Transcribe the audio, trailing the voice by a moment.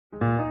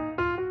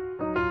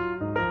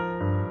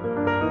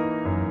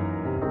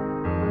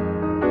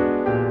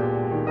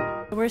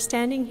we're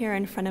standing here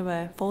in front of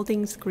a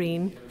folding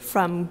screen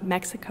from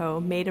Mexico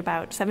made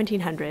about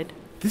 1700.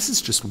 This is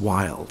just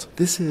wild.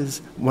 This is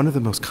one of the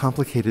most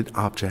complicated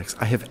objects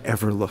I have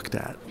ever looked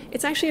at.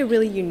 It's actually a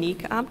really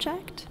unique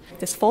object.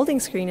 This folding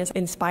screen is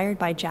inspired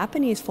by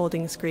Japanese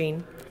folding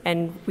screen,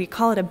 and we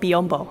call it a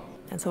Biombo.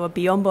 And so a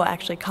Biombo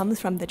actually comes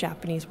from the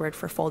Japanese word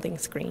for folding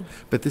screen.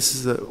 But this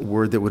is a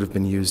word that would have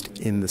been used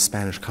in the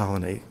Spanish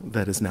colony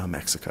that is now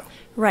Mexico.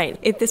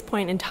 Right. At this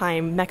point in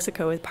time,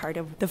 Mexico is part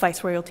of the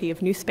Viceroyalty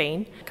of New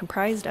Spain,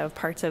 comprised of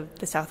parts of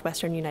the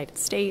southwestern United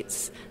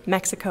States,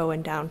 Mexico,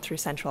 and down through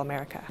Central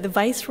America. The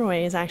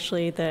Viceroy is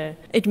actually the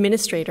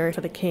administrator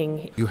for the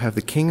king. You have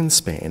the king in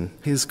Spain,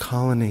 his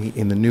colony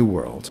in the New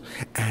World,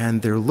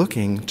 and they're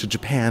looking to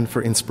Japan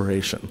for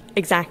inspiration.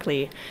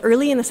 Exactly.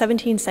 Early in the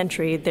 17th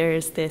century,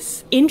 there's this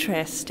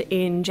interest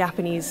in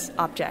Japanese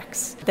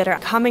objects that are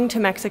coming to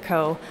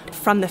Mexico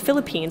from the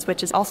Philippines,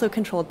 which is also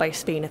controlled by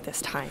Spain at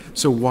this time.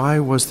 So why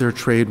was there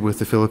trade with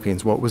the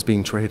Philippines? What was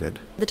being traded?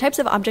 The types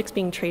of objects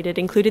being traded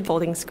included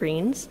folding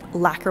screens,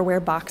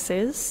 lacquerware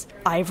boxes,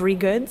 ivory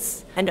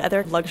goods, and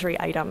other luxury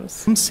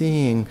items. I'm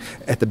seeing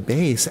at the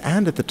base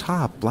and at the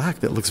top black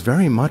that looks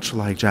very much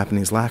like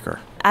Japanese lacquer.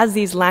 As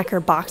these lacquer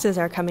boxes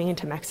are coming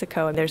into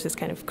Mexico, there's this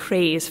kind of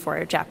craze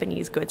for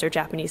Japanese goods or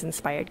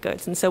Japanese-inspired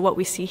goods. And so what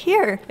we see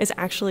here is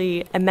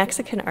actually a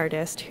Mexican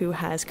artist who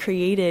has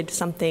created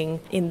something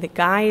in the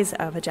guise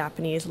of a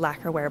Japanese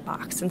lacquerware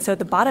box. And so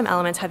the bottom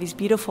elements have these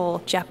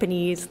beautiful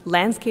Japanese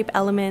landscape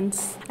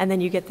elements, and then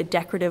you get the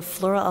decorative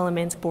floral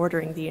elements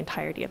bordering the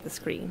entirety of the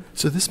screen.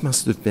 So this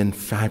must have been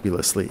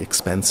fabulously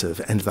expensive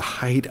and the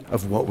height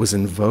of what was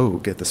in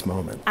vogue at this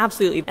moment.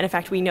 Absolutely. And in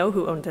fact, we know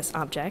who owned this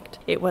object.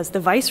 It was the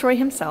Viceroy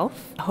himself,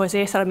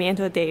 José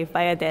Sarmiento de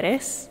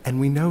Valladares. And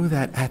we know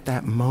that at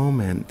that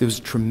moment, there was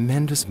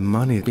tremendous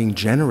money being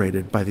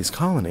generated by these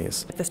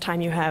colonies. At this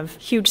time, you have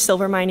huge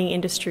silver mining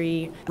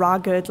industry, raw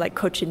goods like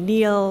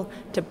cochineal,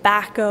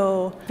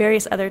 tobacco,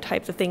 various other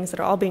types of things that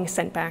are all being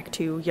sent back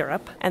to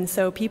Europe. And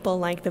so people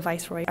like the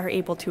Viceroy are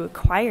able to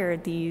acquire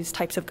these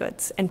types of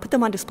goods and put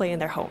them on display in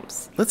their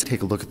homes. Let's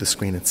take a look at the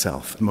screen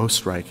itself. Most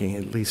striking,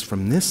 at least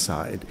from this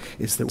side,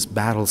 is this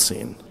battle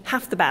scene.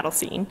 Half the battle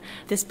scene.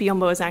 This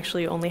Biombo is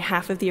actually only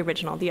half of the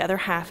original. The other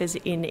half is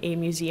in a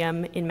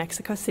museum in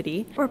Mexico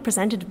City. We're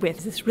presented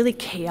with this really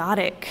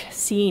chaotic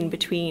scene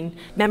between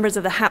members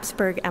of the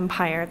Habsburg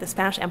Empire, the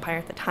Spanish Empire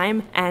at the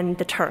time, and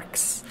the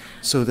Turks.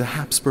 So the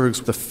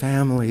Habsburgs, the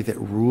family that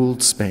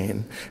ruled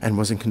Spain and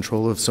was in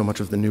control of so much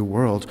of the New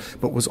World,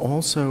 but was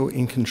also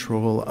in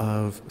control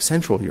of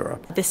Central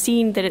Europe. The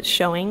scene that it's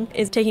showing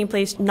is taking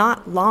place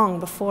not long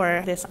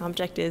before this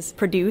object is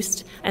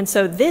produced. And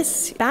so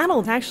this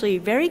battle is actually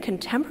very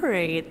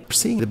contemporary. We're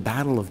seeing the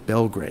Battle of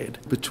Belgrade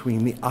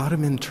between the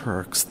Ottoman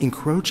Turks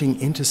encroaching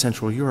into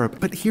Central Europe.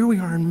 But here we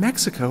are in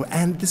Mexico,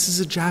 and this is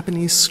a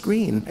Japanese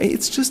screen.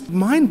 It's just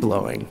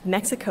mind-blowing.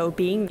 Mexico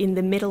being in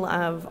the middle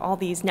of all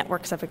these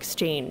networks of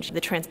exchange.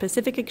 The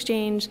Trans-Pacific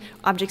Exchange,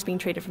 objects being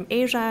traded from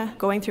Asia,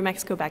 going through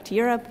Mexico back to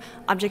Europe,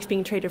 objects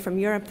being traded from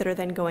Europe that are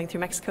then going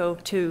through Mexico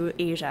to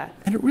Asia.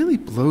 And it really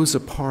blows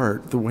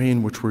apart the way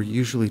in which we're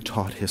usually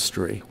taught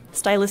history.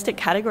 Stylistic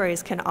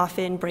categories can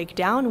often break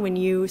down when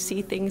you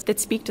see things that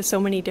speak to so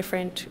many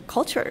different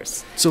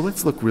cultures. So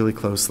let's look really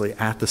closely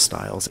at the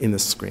styles in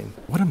this screen.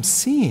 What I'm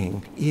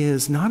seeing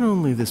is not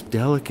only this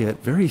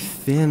delicate, very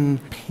thin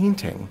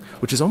painting,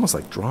 which is almost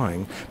like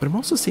drawing, but I'm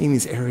also seeing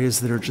these areas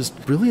that are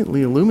just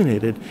brilliantly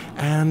illuminated,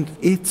 and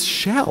it's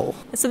shell.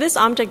 So this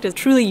object is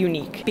truly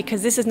unique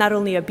because this is not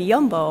only a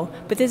Biombo,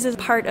 but this is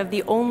part of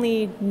the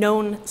only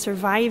known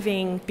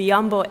surviving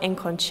Biombo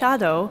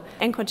enconchado.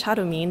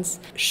 Enconchado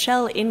means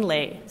shell inlay.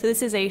 So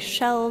this is a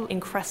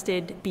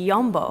shell-encrusted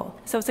Biombo.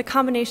 So it's a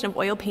combination of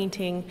oil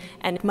painting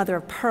and mother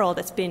of pearl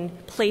that's been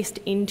placed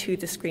into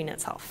the screen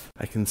itself.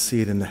 I can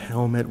see it in the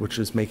helmet, which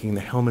is making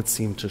the helmet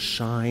seem to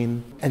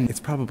shine. And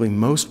it's probably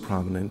most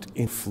prominent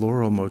in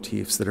floral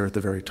motifs that are at the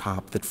very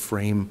top that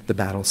frame the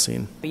battle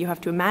scene. You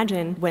have to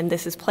imagine when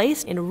this is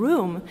placed in a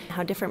room,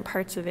 how different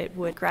parts of it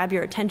would grab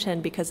your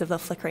attention because of the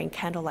flickering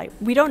candlelight.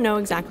 We don't know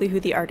exactly who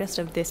the artist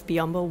of this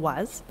Biombo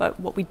was, but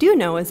what we do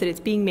know is that it's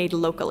being made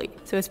locally.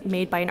 So it's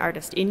made by an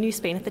artist in New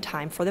Spain at the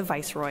time for the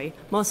Viceroy,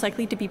 most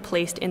likely to be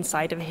placed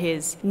inside of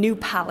his new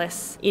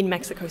palace in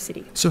Mexico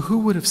City. So who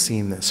would have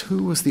seen this?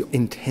 Who was the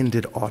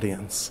intended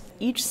audience?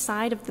 Each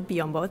side of the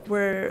Biombo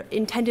were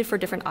intended for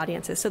different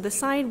audiences. So the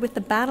side with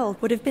the battle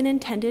would have been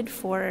intended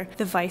for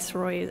the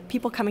Viceroy,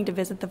 people coming to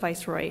visit the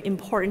Viceroy,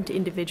 important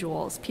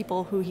individuals,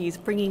 people who he's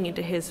bringing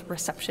into his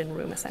reception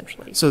room,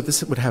 essentially. So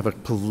this would have a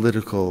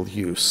political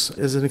use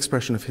as an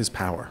expression of his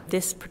power.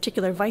 This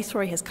particular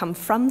Viceroy has come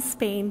from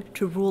Spain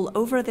to rule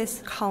over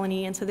this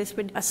colony, and so this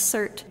would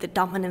assert the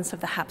dominance of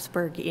the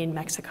Habsburg in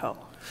Mexico.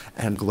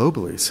 And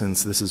globally,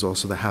 since this is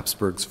also the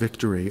Habsburgs'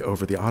 victory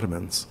over the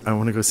Ottomans, I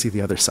want to go see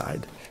the other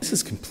side. This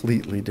is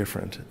completely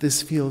different.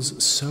 This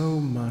feels so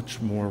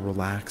much more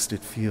relaxed.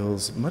 It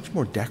feels much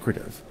more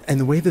decorative. And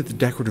the way that the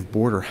decorative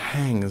border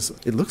hangs,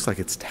 it looks like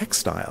it's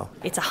textile.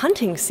 It's a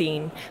hunting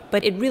scene,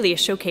 but it really is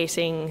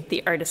showcasing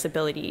the artist's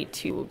ability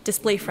to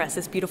display for us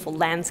this beautiful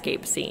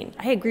landscape scene.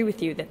 I agree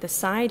with you that the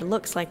side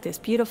looks like this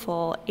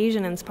beautiful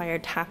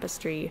Asian-inspired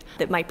tapestry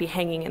that might be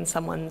hanging in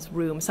someone's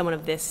room, someone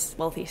of this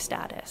wealthy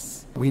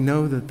status. We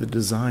know that the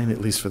design,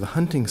 at least for the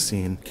hunting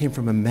scene, came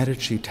from a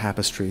Medici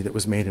tapestry that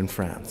was made in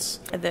France.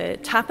 The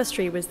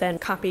tapestry was then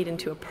copied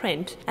into a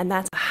print, and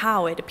that's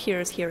how it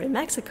appears here in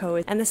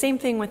Mexico. And the same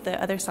thing with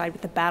the other side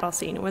with the battle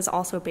scene. It was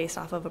also based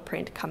off of a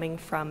print coming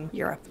from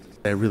Europe.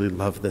 I really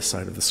love this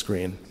side of the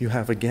screen. You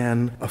have,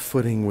 again, a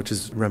footing which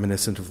is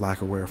reminiscent of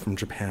lacquerware from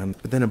Japan.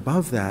 But then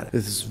above that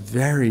is this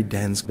very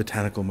dense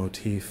botanical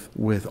motif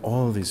with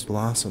all of these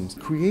blossoms,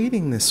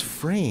 creating this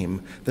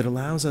frame that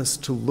allows us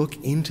to look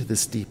into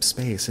this deep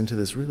space, into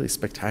this really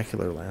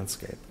spectacular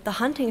landscape. The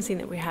hunting scene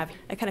that we have,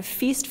 a kind of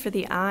feast for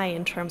the eye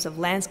in terms of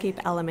landscape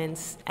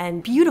elements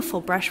and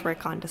beautiful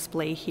brushwork on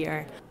display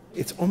here.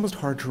 It's almost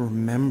hard to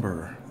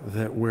remember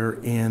that we're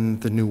in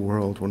the New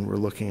World when we're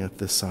looking at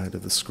this side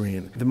of the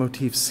screen. The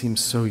motifs seem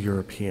so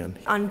European.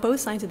 On both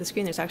sides of the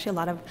screen, there's actually a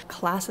lot of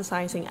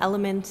classicizing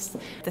elements.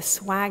 The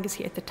swag is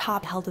here at the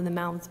top, held in the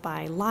mouths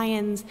by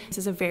lions. This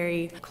is a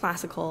very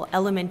classical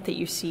element that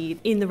you see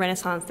in the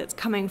Renaissance that's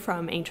coming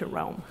from ancient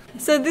Rome.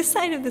 So this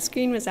side of the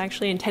screen was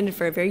actually intended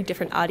for a very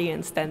different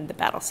audience than the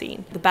battle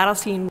scene. The battle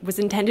scene was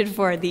intended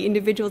for the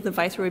individuals the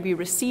viceroy would be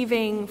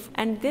receiving,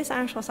 and this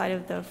actual side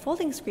of the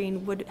folding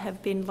screen would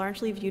have been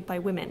largely viewed by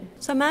women.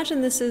 So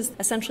imagine this is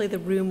essentially the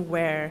room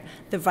where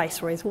the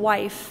viceroy's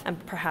wife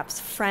and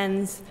perhaps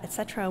friends,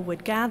 etc.,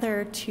 would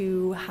gather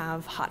to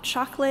have hot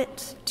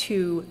chocolate,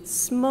 to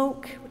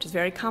smoke, which is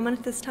very common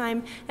at this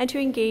time, and to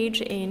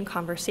engage in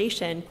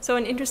conversation. So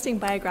an interesting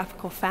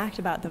biographical fact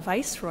about the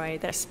viceroy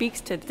that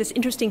speaks to this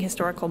interesting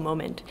historical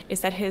moment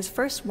is that his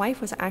first wife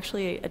was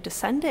actually a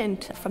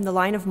descendant from the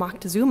line of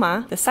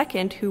Moctezuma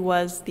II, who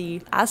was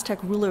the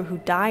Aztec ruler who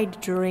died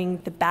during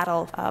the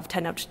Battle of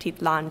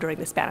Tenochtitlan during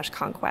the Spanish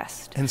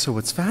conquest. And so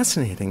what's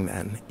fascinating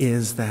then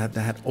is that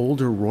that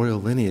older royal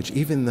lineage,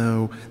 even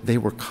though they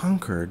were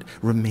conquered,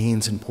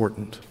 remains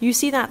important. You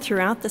see that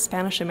throughout the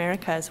Spanish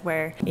Americas,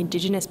 where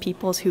indigenous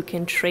peoples who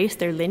can trace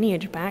their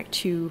lineage back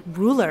to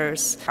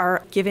rulers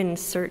are given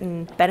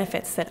certain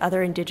benefits that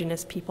other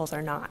indigenous peoples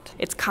are not.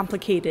 It's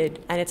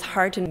complicated and it's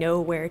hard to know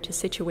where to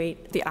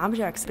situate the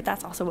objects, but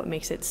that's also what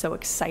makes it so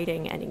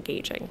exciting and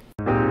engaging.